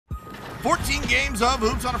14 games of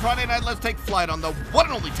Hoops on a Friday night. Let's take flight on the one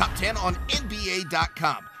and only top 10 on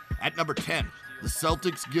NBA.com. At number 10, the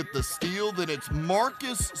Celtics get the steal. Then it's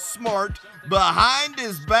Marcus Smart behind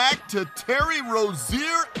his back to Terry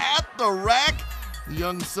Rozier at the rack. The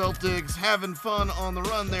young Celtics having fun on the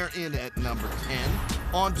run. They're in at number 10.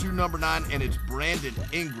 On to number 9, and it's Brandon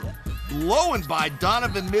Ingram blowing by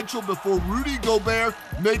Donovan Mitchell before Rudy Gobert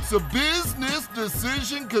makes a business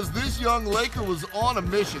decision because this young Laker was on a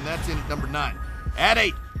mission. That's in at number 9. At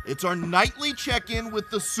 8, it's our nightly check-in with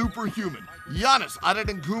the superhuman. Giannis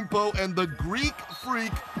Antetokounmpo and the Greek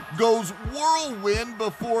Freak goes whirlwind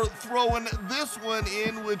before throwing this one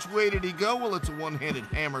in. Which way did he go? Well, it's a one-handed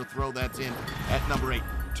hammer throw. That's in at number 8.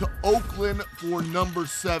 To Oakland for number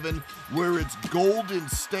 7, where it's Golden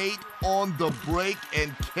State on the break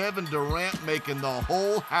and Kevin Durant making the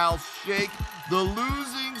whole house shake. The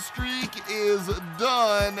losing streak is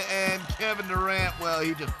done, and Kevin Durant, well,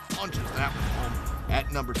 he just punches that one home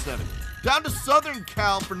at number 7. Down to Southern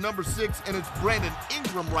Cal for number 6, and it's Brandon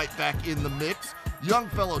Ingram right back in the mix. Young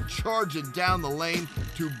fellow charging down the lane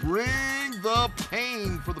to bring the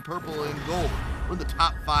pain for the purple and gold. We're in the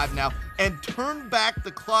top 5 now, and turn back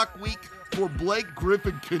the clock week for Blake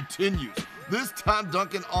Griffin continues. This time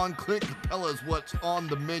dunking on Clint Capella is what's on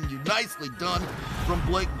the menu. Nicely done from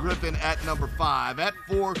Blake Griffin at number 5. At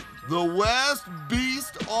 4, the West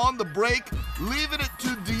Beast on the break, leaving it to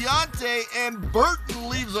Deontay, and Burton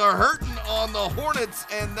leaves a hurtin' on the Hornets,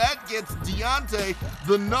 and that gets Deontay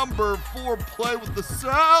the number 4 play with the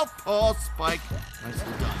southpaw spike.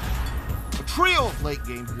 Nicely done. A trio of late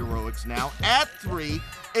game heroics now. At 3,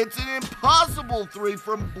 it's an impossible 3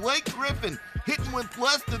 from Blake Griffin, hitting with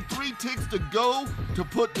less than 3 ticks to go to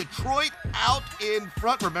put Detroit out in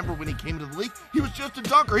front. Remember when he came to the league, he was just a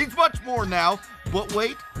dunker. He's much more now. But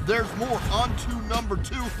wait, there's more. On to number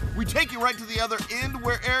 2. We take you right to the other end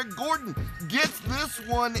where Eric Gordon gets this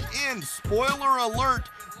one in. Spoiler alert,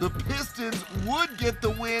 the Pistons would get the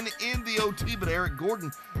win in the OT, but Eric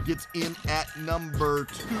Gordon gets in at number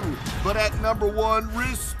 2. But at number 1,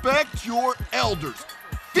 respect your elders.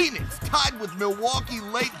 Phoenix tied with Milwaukee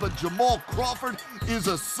late, but Jamal Crawford is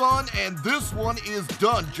a son, and this one is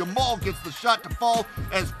done. Jamal gets the shot to fall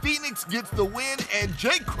as Phoenix gets the win, and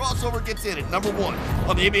Jake Crossover gets in at number 1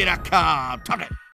 on the NBA.com Top 10.